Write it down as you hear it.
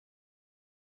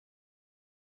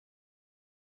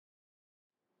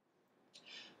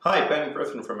Hi, Ben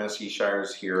Griffin from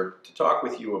Shires here to talk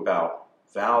with you about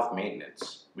valve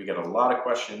maintenance. We get a lot of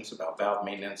questions about valve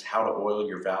maintenance, how to oil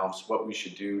your valves, what we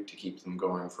should do to keep them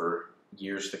going for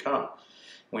years to come.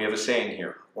 We have a saying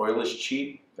here, oil is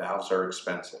cheap, valves are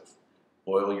expensive.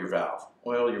 Oil your valve.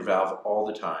 Oil your valve all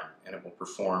the time and it will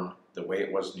perform the way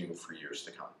it was new for years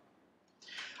to come.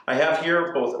 I have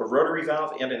here both a rotary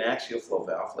valve and an axial flow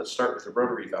valve. Let's start with the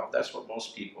rotary valve. That's what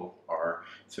most people are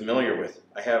familiar with.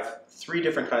 I have three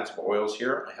different kinds of oils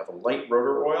here. I have a light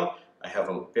rotor oil, I have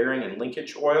a bearing and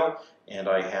linkage oil, and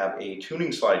I have a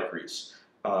tuning slide grease.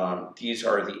 These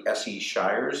are the SE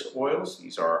Shires oils.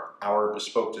 These are our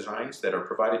bespoke designs that are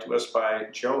provided to us by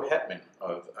Joe Hetman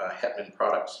of Hetman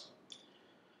Products.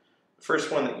 The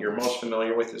first one that you're most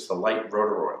familiar with is the light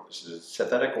rotor oil. This is a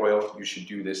synthetic oil. You should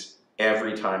do this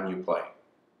every time you play.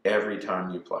 Every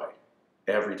time you play.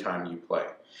 Every time you play.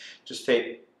 Just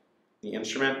take the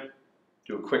instrument,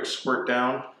 do a quick squirt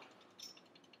down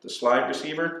the slide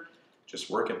receiver, just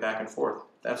work it back and forth.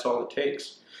 That's all it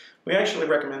takes. We actually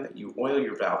recommend that you oil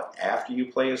your valve after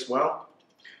you play as well.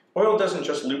 Oil doesn't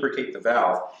just lubricate the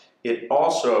valve, it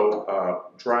also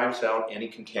drives out any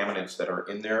contaminants that are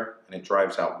in there, and it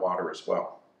drives out water as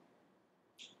well.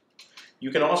 You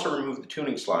can also remove the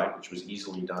tuning slide, which was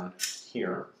easily done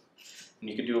here, and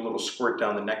you can do a little squirt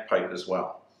down the neck pipe as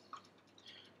well.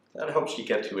 That helps you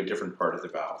get to a different part of the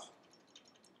valve.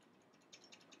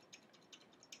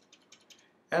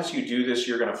 As you do this,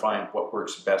 you're going to find what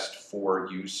works best for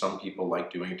you. Some people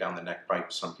like doing it down the neck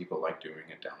pipe, some people like doing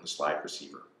it down the slide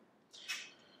receiver.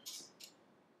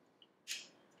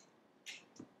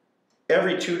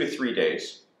 Every 2 to 3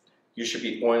 days, you should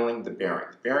be oiling the bearing.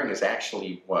 The bearing is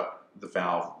actually what the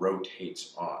valve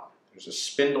rotates on. There's a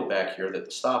spindle back here that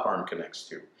the stop arm connects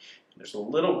to. There's a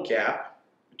little gap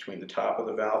between the top of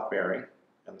the valve bearing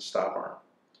and the stop arm.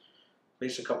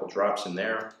 Place a couple drops in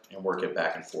there and work it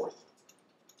back and forth.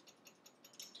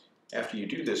 After you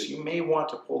do this, you may want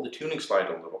to pull the tuning slide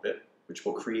a little bit, which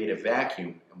will create a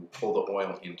vacuum and will pull the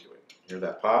oil into it. Hear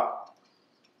that pop?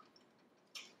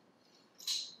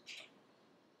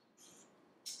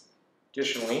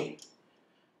 Additionally,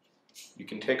 you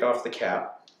can take off the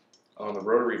cap on the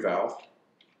rotary valve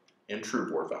and true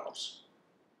bore valves.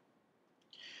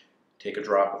 Take a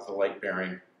drop of the light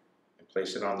bearing and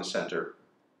place it on the center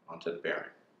onto the bearing.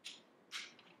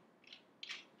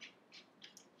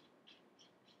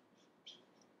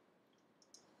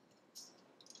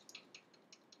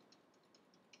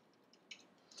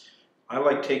 I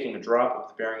like taking a drop of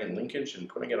the bearing and linkage and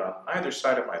putting it on either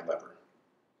side of my lever.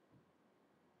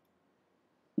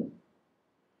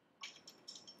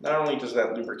 Not only does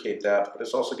that lubricate that, but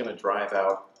it's also going to drive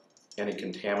out any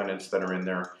contaminants that are in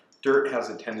there. Dirt has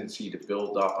a tendency to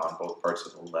build up on both parts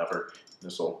of the lever.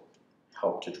 This will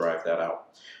help to drive that out.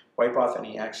 Wipe off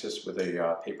any excess with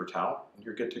a paper towel and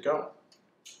you're good to go.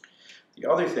 The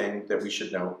other thing that we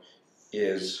should note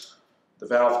is the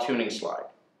valve tuning slide.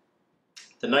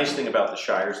 The nice thing about the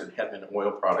Shires and Hetman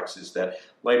oil products is that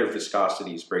lighter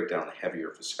viscosities break down the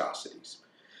heavier viscosities.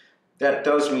 That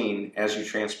does mean as you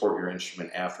transport your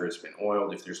instrument after it's been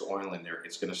oiled, if there's oil in there,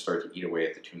 it's going to start to eat away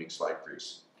at the tuning slide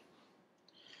grease.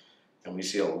 And we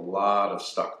see a lot of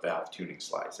stuck valve tuning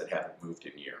slides that haven't moved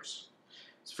in years.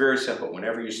 It's very simple.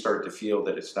 Whenever you start to feel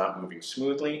that it's not moving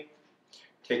smoothly,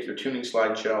 take your tuning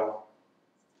slide gel,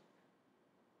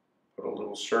 put a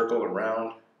little circle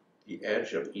around the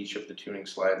edge of each of the tuning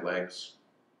slide legs,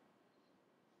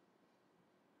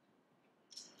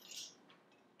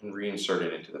 and reinsert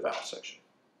it into the valve section.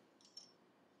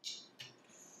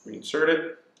 Reinsert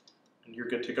it, and you're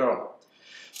good to go.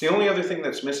 The only other thing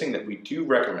that's missing that we do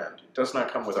recommend, it does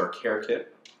not come with our care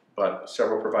kit, but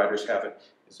several providers have it,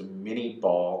 is a mini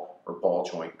ball or ball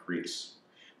joint grease.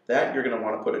 That you're going to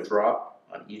want to put a drop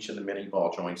on each of the mini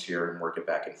ball joints here and work it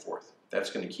back and forth.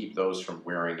 That's going to keep those from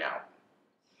wearing out.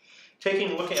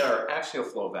 Taking a look at our axial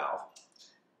flow valve.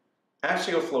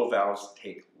 Axial flow valves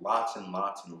take lots and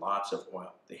lots and lots of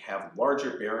oil. They have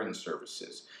larger bearing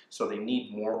surfaces, so they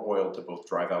need more oil to both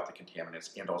drive out the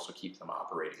contaminants and also keep them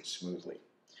operating smoothly.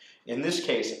 In this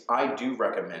case, I do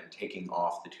recommend taking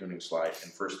off the tuning slide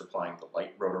and first applying the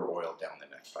light rotor oil down the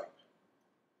neck pipe.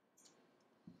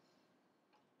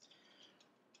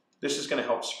 This is going to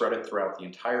help spread it throughout the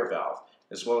entire valve,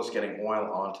 as well as getting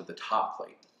oil onto the top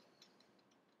plate.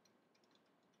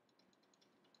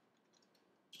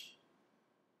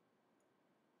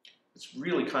 It's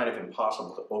really kind of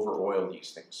impossible to over-oil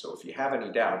these things, so if you have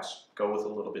any doubts, go with a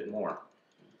little bit more.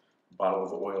 A bottle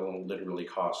of oil literally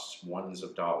costs ones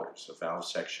of dollars. A valve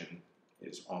section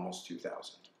is almost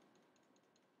 $2,000.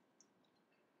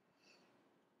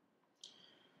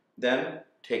 Then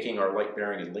taking our light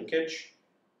bearing and linkage,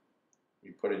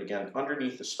 we put it again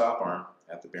underneath the stop arm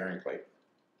at the bearing plate.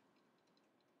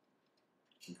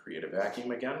 You can create a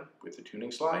vacuum again with the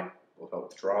tuning slide. Will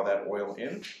help draw that oil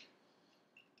in.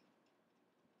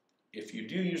 If you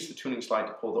do use the tuning slide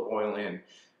to pull the oil in,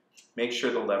 make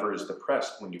sure the lever is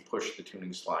depressed when you push the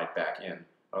tuning slide back in.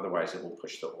 Otherwise, it will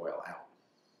push the oil out.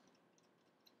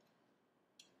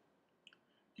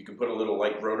 You can put a little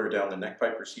light rotor down the neck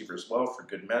pipe receiver as well for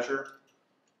good measure.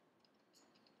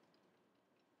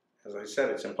 As I said,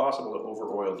 it's impossible to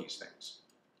over-oil these things.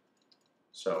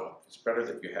 So it's better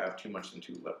that you have too much than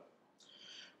too little.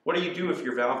 What do you do if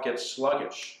your valve gets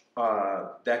sluggish?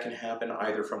 That can happen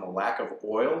either from a lack of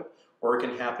oil, or it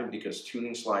can happen because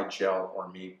tuning slide gel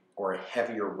or a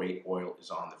heavier weight oil is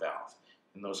on the valve.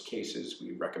 In those cases,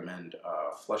 we recommend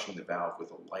flushing the valve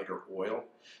with a lighter oil.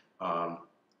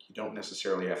 You don't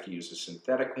necessarily have to use a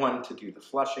synthetic one to do the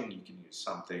flushing. You can use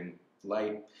something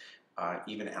light,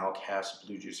 even Alcas,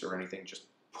 blue juice, or anything. Just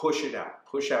push it out.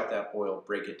 Push out that oil,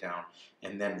 break it down,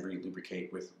 and then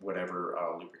re-lubricate with whatever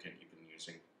lubricant you've been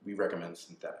using. We recommend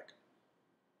synthetic.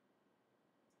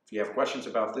 If you have questions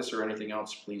about this or anything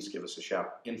else, please give us a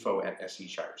shout.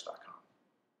 info@seshires.com.